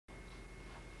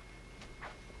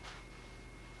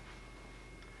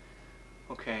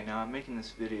Okay, now I'm making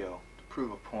this video to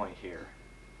prove a point here.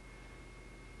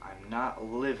 I'm not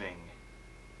living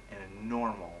in a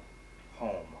normal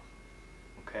home,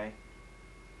 okay?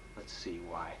 Let's see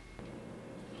why.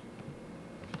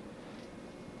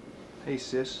 Hey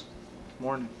sis,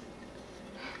 morning.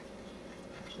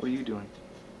 What are you doing?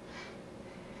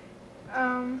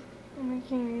 I'm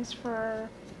making these for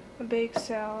a bake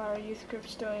sale our youth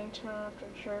group's doing tomorrow after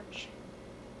church.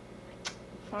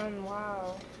 Fun,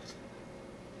 wow.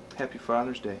 Happy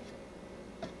Father's Day.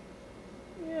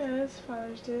 Yeah, it's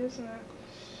Father's Day, isn't it?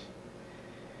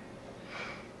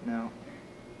 Now,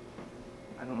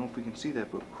 I don't know if we can see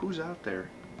that, but who's out there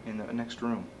in the next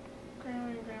room? Grandma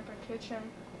and Grandpa Kitchen.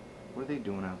 What are they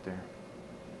doing out there?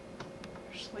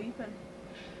 They're sleeping.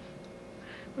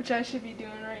 Which I should be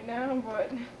doing right now,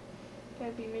 but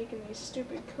I'd be making these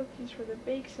stupid cookies for the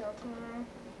bake sale tomorrow.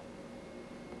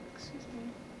 Excuse me.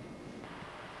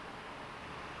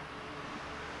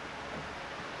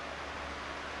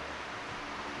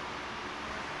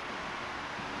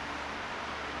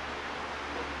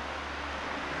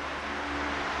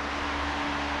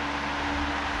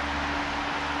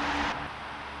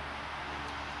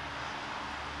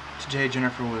 Today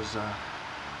Jennifer was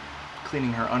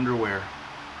cleaning her underwear.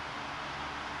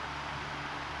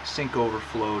 Sink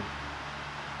overflowed.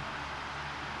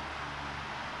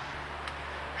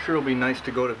 Sure it'll be nice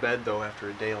to go to bed though after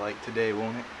a day like today,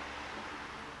 won't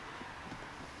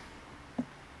it?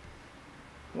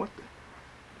 What the?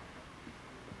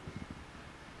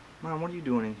 Mom, what are you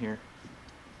doing in here?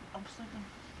 I'm sleeping.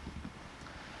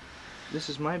 This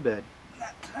is my bed.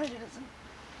 Not tonight, it isn't.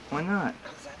 Why not?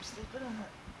 Because I'm sleeping on it.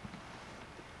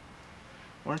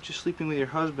 Why aren't you sleeping with your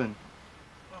husband?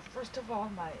 Well, first of all,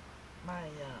 my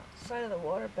side of the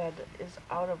waterbed is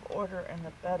out of order and the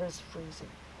bed is freezing.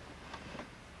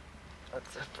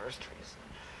 That's the first reason.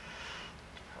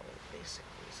 Probably the basic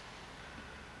reason.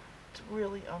 It's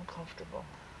really uncomfortable.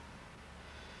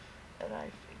 And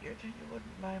I figured you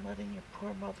wouldn't mind letting your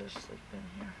poor mother sleep in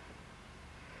here.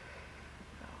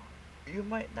 Now, you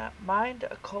might not mind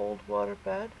a cold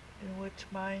waterbed in which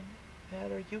mine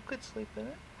had, or you could sleep in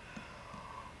it.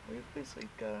 Or you could sleep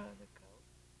down on the couch.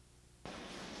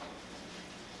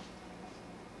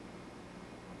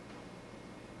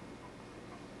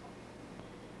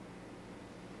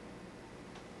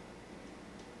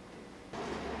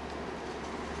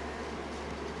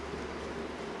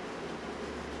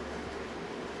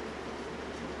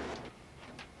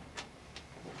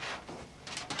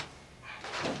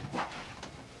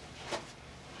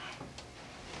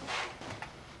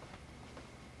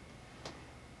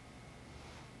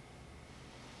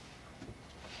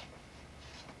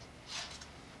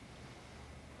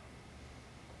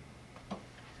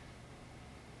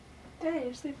 Dad,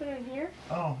 you're sleeping in here?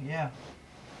 Oh, yeah.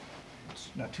 It's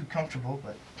not too comfortable,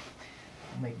 but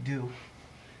I'll make do.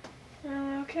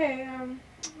 Okay, I'm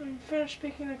finished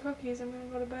baking the cookies. I'm gonna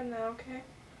go to bed now, okay?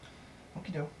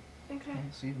 Okie doke. Okay.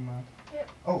 I'll see you tomorrow.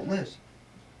 Yep. Oh, Liz,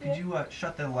 could Yeah. you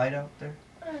shut the light out there?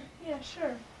 Yeah,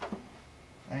 sure.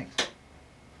 Thanks.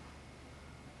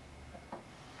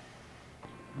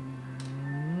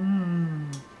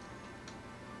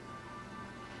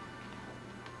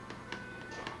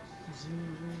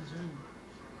 Zoom, zoom,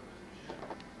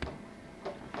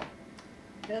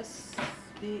 zoom.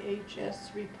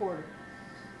 SBHS reporter.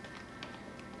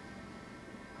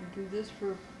 You do this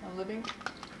for a living?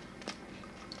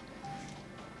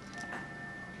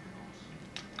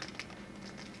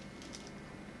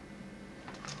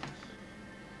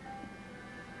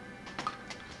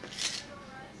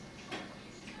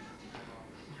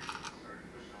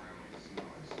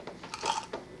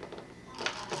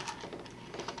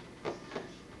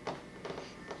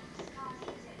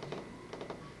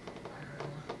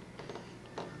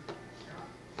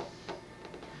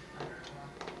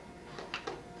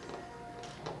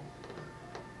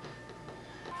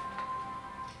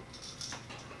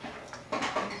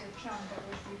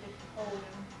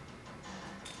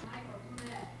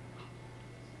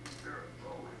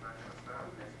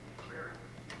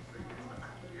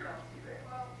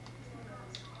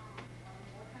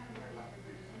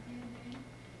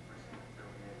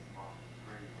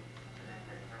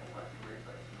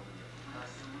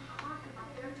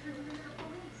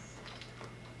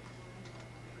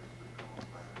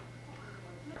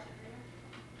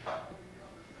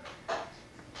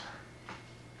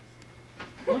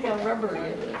 Look how rubbery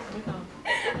it is.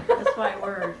 That's my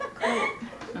word. Cool.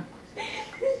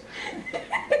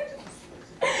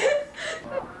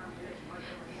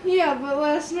 Yeah, but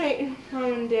last night Mom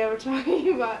and Dad were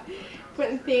talking about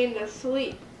putting Thane to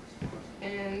sleep,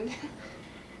 and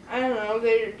I don't know,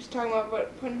 they're just talking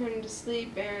about putting him to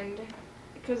sleep, and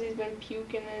because he's been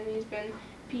puking and he's been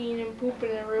peeing and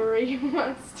pooping everywhere he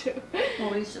wants to.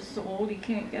 Well, he's just so old he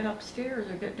can't get upstairs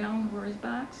or get down where his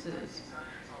box is.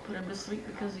 Put him to sleep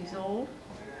because he's old?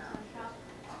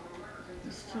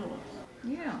 He's still,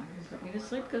 yeah, he put me to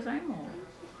sleep because I'm old.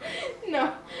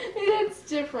 No, that's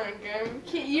different, Graham.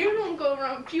 You don't go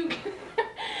around puking.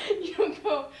 You don't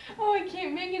go, oh, I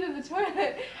can't make it to the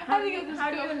toilet. How do you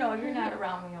know you're not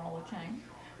around me all the time?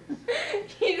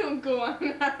 You don't go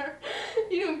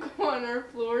on our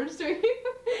floors, do you?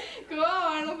 Go,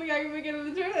 oh, I don't think I can make it to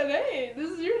the toilet. Hey,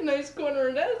 this is your nice corner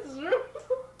of this room.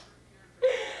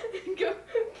 Go.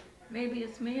 Maybe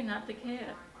it's me and not the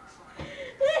cat.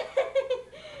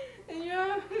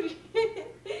 Yeah.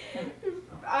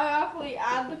 Awfully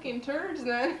odd looking turds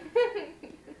then.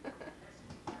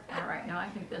 All right, now I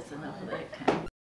think that's enough of that time.